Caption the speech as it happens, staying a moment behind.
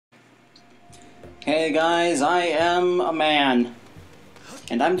Hey guys, I am a man.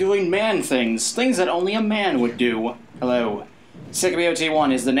 And I'm doing man things. Things that only a man would do. Hello.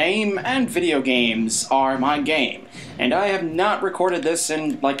 SickBOT1 is the name, and video games are my game. And I have not recorded this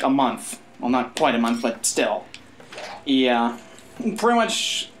in like a month. Well, not quite a month, but still. Yeah. Pretty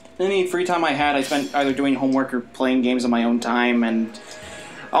much any free time I had, I spent either doing homework or playing games on my own time, and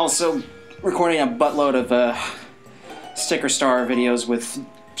also recording a buttload of Sticker Star videos with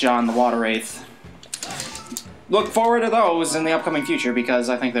John the Water Wraith. Look forward to those in the upcoming future because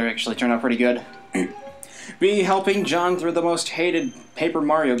I think they actually turned out pretty good. Be helping John through the most hated Paper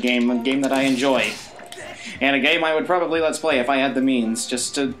Mario game, a game that I enjoy. And a game I would probably let's play if I had the means,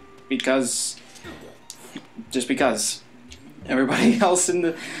 just because everybody else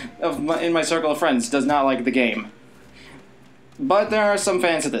in my circle of friends does not like the game. But there are some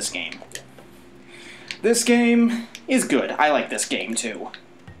fans of this game. This game is good. I like this game too.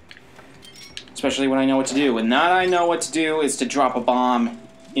 Especially when I know what to do. And that I know what to do is to drop a bomb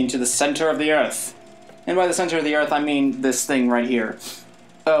into the center of the Earth. And by the center of the Earth, I mean this thing right here.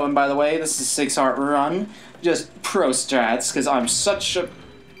 Oh, and by the way, this is 6 Heart Run. Just pro strats, because I'm such a...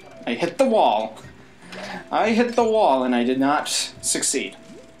 I hit the wall. I hit the wall, and I did not succeed.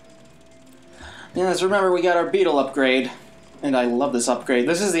 Yes, remember, we got our Beetle upgrade. And I love this upgrade.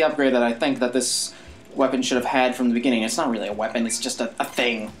 This is the upgrade that I think that this weapon should have had from the beginning. It's not really a weapon, it's just a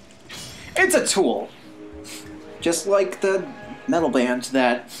thing. It's a tool! Just like the metal band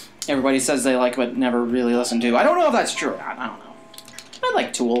that everybody says they like but never really listen to. I don't know if that's true or not, I don't know. I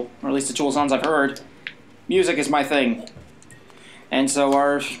like Tool, or at least the Tool songs I've heard. Music is my thing. And so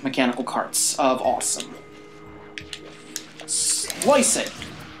are mechanical carts of awesome. Slice it!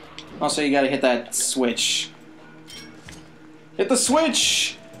 Also, you gotta hit that switch. Hit the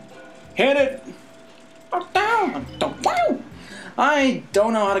switch! Hit it! I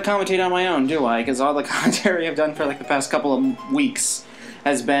don't know how to commentate on my own, do I? Because all the commentary I've done for like the past couple of weeks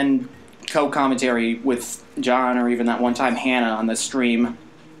has been co-commentary with John or even that one time Hannah on the stream.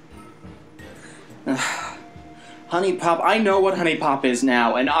 Honey Pop, I know what Honey Pop is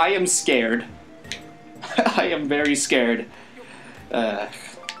now, and I am scared. I am very scared.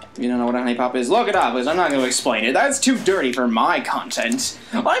 You don't know what a Honey Pop is? Look it up, because I'm not going to explain it. That's too dirty for my content.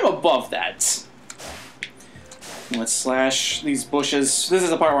 I'm above that. Let's slash these bushes. This is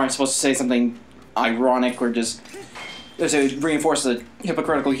the part where I'm supposed to say something ironic or just to reinforce the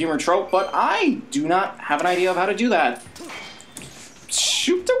hypocritical humor trope, but I do not have an idea of how to do that.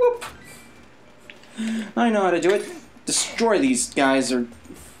 Shoot the whoop. I know how to do it. Destroy these guys or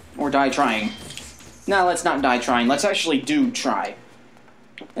die trying. Now let's not die trying. Let's actually do try.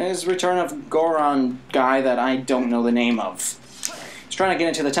 There's Return of Goron guy that I don't know the name of. He's trying to get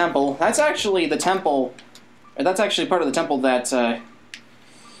into the temple. That's actually the temple. That's actually part of the temple that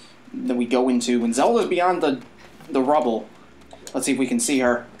we go into when Zelda's beyond the rubble. Let's see if we can see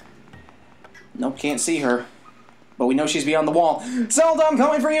her. Nope, can't see her. But we know she's beyond the wall. Zelda, I'm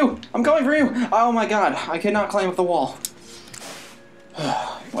coming for you! I'm coming for you! Oh my god, I cannot climb up the wall.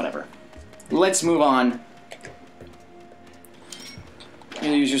 Whatever. Let's move on.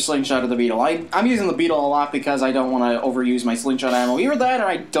 You use your slingshot of the beetle. I'm using the beetle a lot because I don't want to overuse my slingshot ammo. Either that or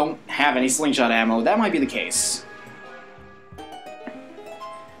I don't have any slingshot ammo. That might be the case.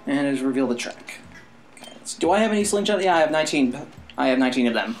 And it reveal the track. Okay, do I have any slingshot? Yeah, I have 19. I have 19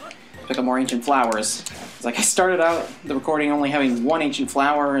 of them. Pick up more ancient flowers. It's like I started out the recording only having one ancient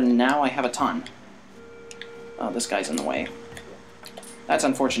flower, and now I have a ton. Oh, this guy's in the way. That's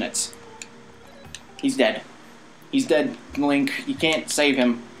unfortunate. He's dead. He's dead, Link. You can't save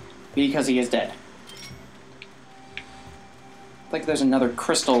him because he is dead. I think there's another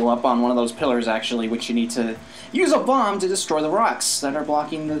crystal up on one of those pillars, actually, which you need to use a bomb to destroy the rocks that are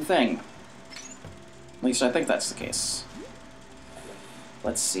blocking the thing. At least I think that's the case.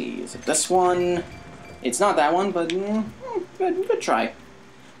 Let's see. Is it this one? It's not that one, but good try.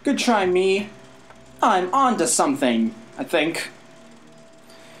 Good try, me. I'm onto something, I think.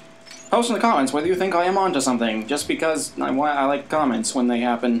 Post in the comments whether you think I am onto something, just because I like comments when they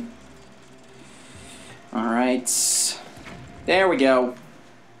happen. Alright. There we go.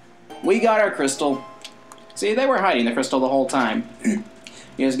 We got our crystal. See, they were hiding the crystal the whole time.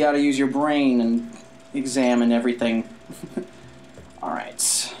 You just gotta use your brain and examine everything.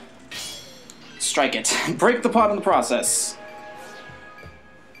 Alright. Strike it. Break the pot in the process.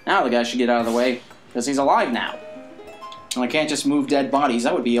 Now the guy should get out of the way, because he's alive now. And I can't just move dead bodies.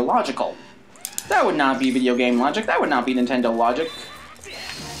 That would be illogical. That would not be video game logic. That would not be Nintendo logic.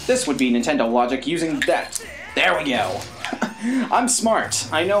 This would be Nintendo logic using that. There we go. I'm smart.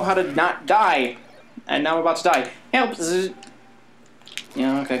 I know how to not die. And now I'm about to die. Help!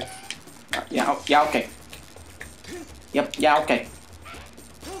 Yeah, okay. Yeah, yeah, okay. Yep, yeah, okay.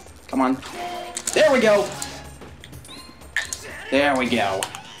 Come on. There we go! There we go.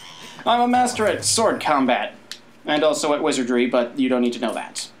 I'm a master at sword combat. And also at wizardry, but you don't need to know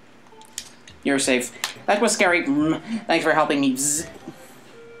that. You're safe. That was scary. Thanks for helping me. Bzz.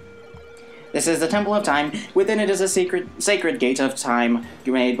 This is the Temple of Time. Within it is a sacred gate of time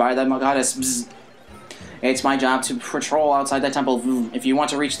made by the goddess. Bzz. It's my job to patrol outside the temple. If you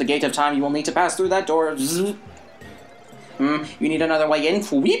want to reach the gate of time, you will need to pass through that door. Bzz. You need another way in.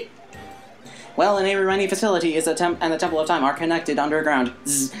 Weep. Well, the Lanayru mining facility is and the Temple of Time are connected underground.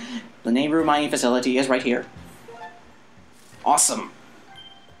 Bzz. The Lanayru mining facility is right here. Awesome.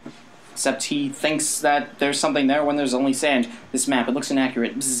 Except he thinks that there's something there when there's only sand. This map, it looks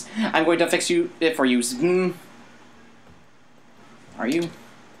inaccurate. Bzz. I'm going to fix it for you. Are you?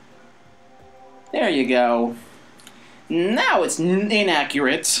 There you go. Now it's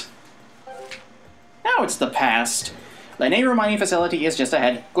inaccurate. Now it's the past. The Lanayru mining facility is just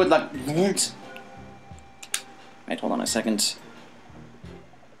ahead. Good luck. Right, hold on a second.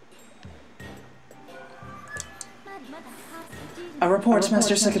 A report,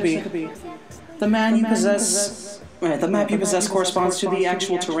 Master Sikabi. The map you possess corresponds to the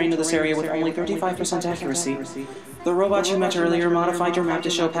actual terrain of this area with only 35% accuracy. The robot you met earlier modified your map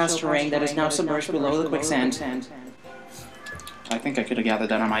to show past terrain that is now submerged below the quicksand. I think I could have gathered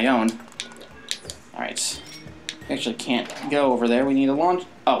that on my own. Alright. Actually can't go over there. We need a launch.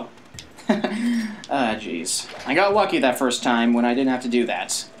 Oh. Jeez. I got lucky that first time when I didn't have to do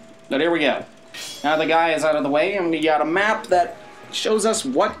that. But here we go. Now the guy is out of the way, and we got a map that shows us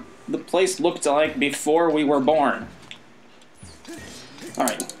what the place looked like before we were born.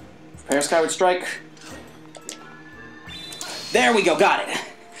 Alright. Prepare Skyward Strike. There we go, got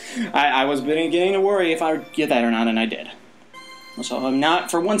it! I was beginning to worry if I would get that or not, and I did. So I'm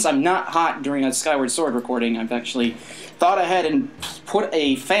not, for once I'm not hot during a Skyward Sword recording. I've actually thought ahead and put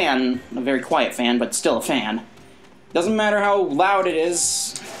a fan, a very quiet fan, but still a fan. Doesn't matter how loud it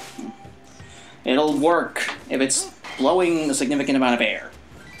is, it'll work if it's blowing a significant amount of air.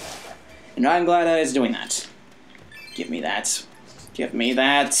 And I'm glad I was doing that. Give me that. Give me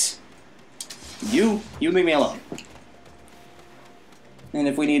that. You leave me alone. And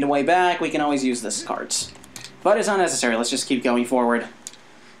if we need a way back, we can always use this cart. But it's not necessary, let's just keep going forward.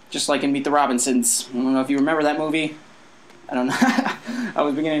 Just like in Meet the Robinsons. I don't know if you remember that movie. I don't know. I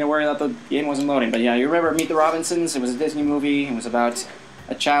was beginning to worry that the game wasn't loading. But yeah, you remember Meet the Robinsons? It was a Disney movie. It was about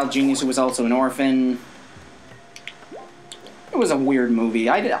a child genius who was also an orphan. It was a weird movie.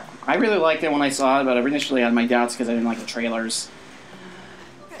 I really liked it when I saw it, but I initially had my doubts because I didn't like the trailers.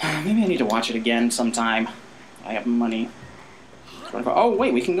 Maybe I need to watch it again sometime. I have money. Oh,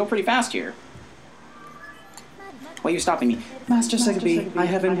 wait, we can go pretty fast here. Why are you stopping me? Master Sikabi, I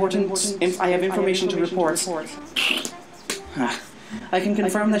have information to report. I can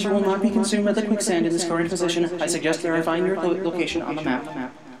confirm that you will not be consumed by the quicksand in this current position. I suggest verifying your location on the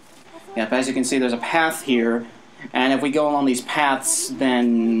map. Yep, as you can see, there's a path here, and if we go along these paths,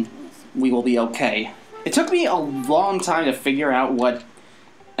 then we will be okay. It took me a long time to figure out what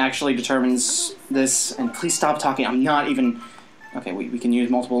actually determines this, and please stop talking, I'm not even... Okay, we can use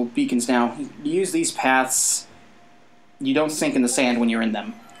multiple beacons now. You use these paths, you don't sink in the sand when you're in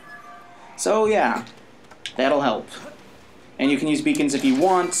them. So yeah, that'll help. And you can use beacons if you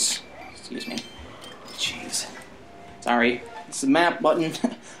want. Excuse me. Jeez. Sorry. It's the map button.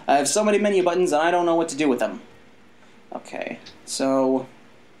 I have so many menu buttons and I don't know what to do with them. Okay, so...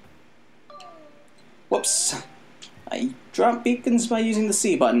 Whoops. I dropped beacons by using the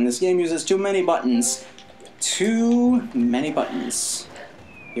C button. This game uses too many buttons. Too many buttons.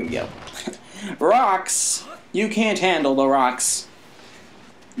 Here we go. Rocks! You can't handle the rocks.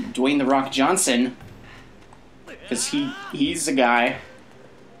 Dwayne "The Rock" Johnson. Because he's a guy.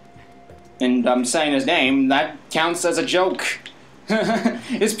 And I'm saying his name, that counts as a joke.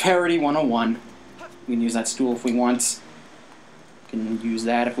 It's Parody 101. We can use that stool if we want. We can use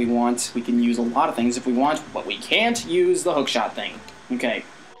that if we want. We can use a lot of things if we want, but we can't use the hookshot thing. Okay.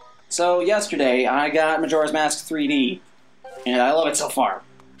 So yesterday, I got Majora's Mask 3D, and I love it so far.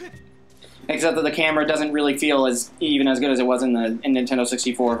 Except that the camera doesn't really feel even as good as it was in the Nintendo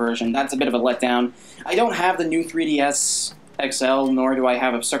 64 version. That's a bit of a letdown. I don't have the new 3DS XL, nor do I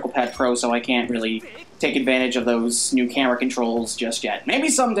have a Circle Pad Pro, so I can't really take advantage of those new camera controls just yet. Maybe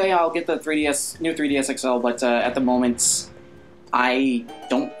someday I'll get the new 3DS XL, but at the moment, I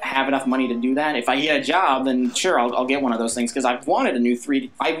don't have enough money to do that. If I get a job, then sure, I'll get one of those things, because I've wanted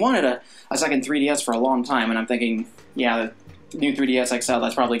I wanted a second 3DS for a long time, and I'm thinking, yeah, the new 3DS XL,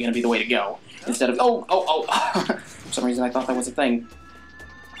 that's probably going to be the way to go. Instead of, For some reason I thought that was a thing.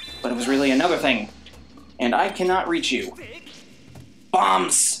 But it was really another thing. And I cannot reach you.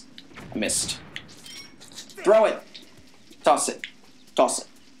 Bombs! I missed. Throw it! Toss it. Toss it.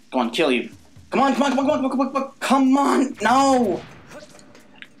 Go on, kill you. Come on, come on, come on, come on, come on, come on, come on! No!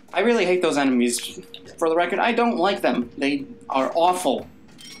 I really hate those enemies. For the record, I don't like them. They are awful.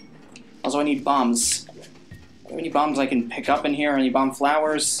 Also, I need bombs. Are there any bombs I can pick up in here? Any bomb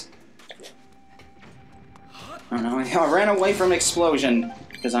flowers? I don't know. I ran away from explosion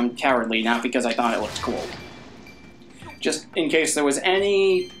because I'm cowardly, not because I thought it looked cool. Just in case there was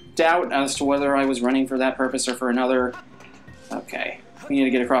any doubt as to whether I was running for that purpose or for another. Okay, we need to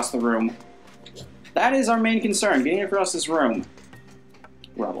get across the room. That is our main concern, getting across this room.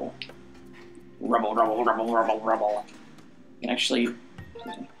 Rubble. Rubble, rubble, rubble, rubble, rubble. Actually,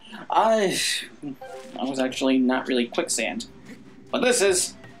 I was actually not really quicksand. But this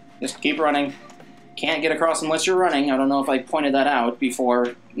is. Just keep running. Can't get across unless you're running. I don't know if I pointed that out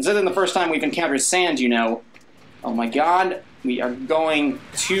before. This isn't the first time we've encountered sand, you know. Oh my god. We are going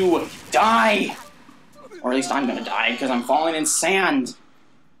to die! Or at least I'm gonna die, because I'm falling in sand.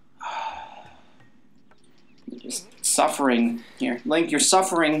 You're just suffering. Here, Link, you're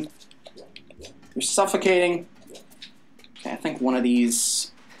suffering. You're suffocating. Okay, I think one of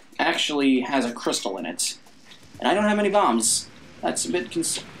these actually has a crystal in it. And I don't have any bombs. That's a bit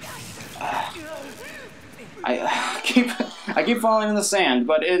I keep falling in the sand,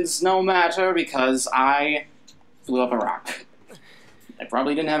 but it's no matter because I blew up a rock. I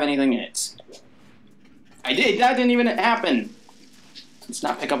probably didn't have anything in it. I did! That didn't even happen! Let's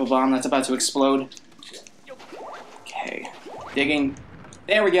not pick up a bomb that's about to explode. Okay. Digging.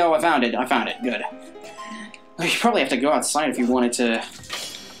 There we go, I found it. I found it. Good. You probably have to go outside if you wanted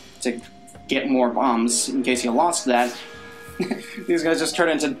to get more bombs, in case you lost that. These guys just turn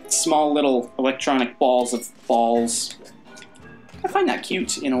into small little electronic balls of balls. I find that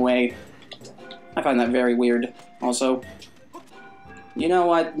cute, in a way. I find that very weird, also. You know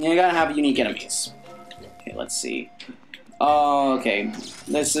what? You gotta have unique enemies. Okay, let's see. Okay,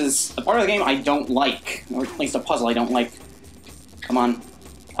 this is a part of the game I don't like. Or at least a puzzle I don't like. Come on.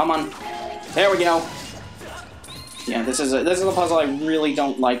 Come on. There we go. Yeah, this is a puzzle I really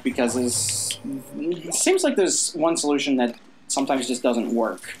don't like because it seems like there's one solution that sometimes just doesn't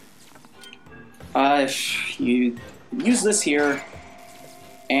work. You use this here,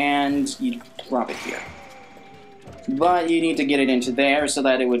 and you drop it here. But you need to get it into there so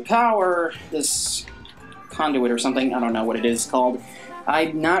that it would power this conduit or something. I don't know what it is called.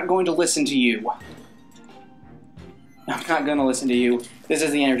 I'm not going to listen to you. I'm not going to listen to you. This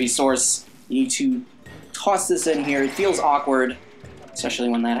is the energy source. You need to toss this in here. It feels awkward, especially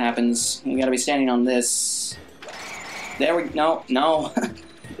when that happens. You gotta be standing on this. There we go. No.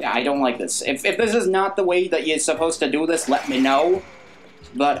 Yeah, I don't like this. If this is not the way that you're supposed to do this, let me know.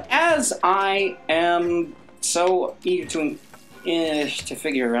 But as I am so eager to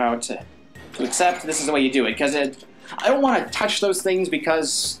figure out, to accept this is the way you do it, because I don't want to touch those things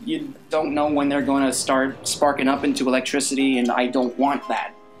because you don't know when they're going to start sparking up into electricity, and I don't want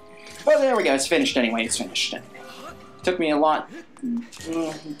that. Well, there we go. It's finished anyway. It's finished. Took me a lot.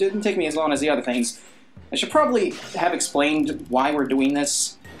 Didn't take me as long as the other things. I should probably have explained why we're doing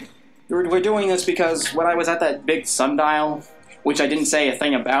this. We're doing this because when I was at that big sundial, which I didn't say a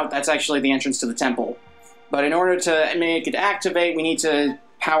thing about, that's actually the entrance to the temple. But in order to make it activate, we need to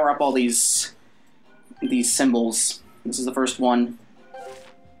power up all these symbols. This is the first one.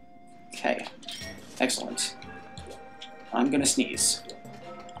 Okay. Excellent. I'm gonna sneeze.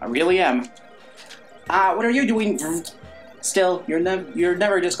 I really am. What are you doing? Still, you're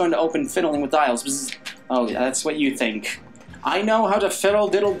never just going to open fiddling with dials. Bzz. Oh, yeah, that's what you think. I know how to fiddle,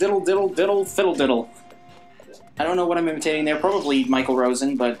 diddle, diddle, diddle, diddle, fiddle, diddle. I don't know what I'm imitating there. Probably Michael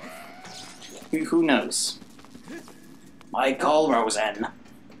Rosen, but who knows? Michael Rosen.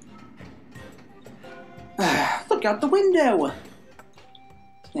 Look out the window!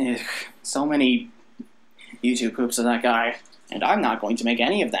 Ugh, so many YouTube poops of that guy. And I'm not going to make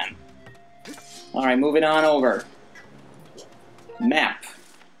any of them. Alright, moving on over. Map.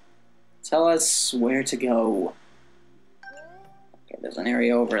 Tell us where to go. Okay, there's an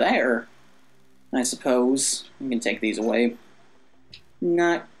area over there. I suppose. We can take these away.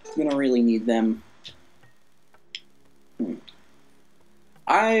 Not gonna really need them.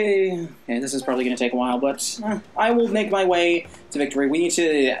 Okay, this is probably gonna take a while, but I will make my way to victory. We need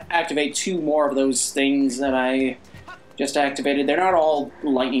to activate 2 more of those things that I just activated. They're not all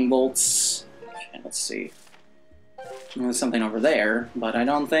lightning bolts. Okay, let's see. There's something over there, but I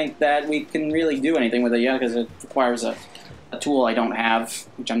don't think that we can really do anything with it yet because it requires a tool I don't have,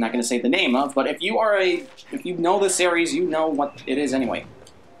 which I'm not going to say the name of. But if you know this series, you know what it is anyway.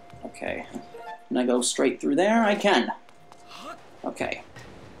 Okay. Can I go straight through there? I can. Okay.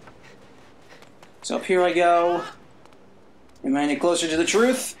 So up here I go. Am I any closer to the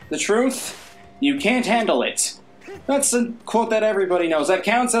truth? The truth? You can't handle it. That's a quote that everybody knows. That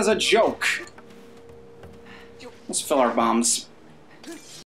counts as a joke. Let's fill our bombs.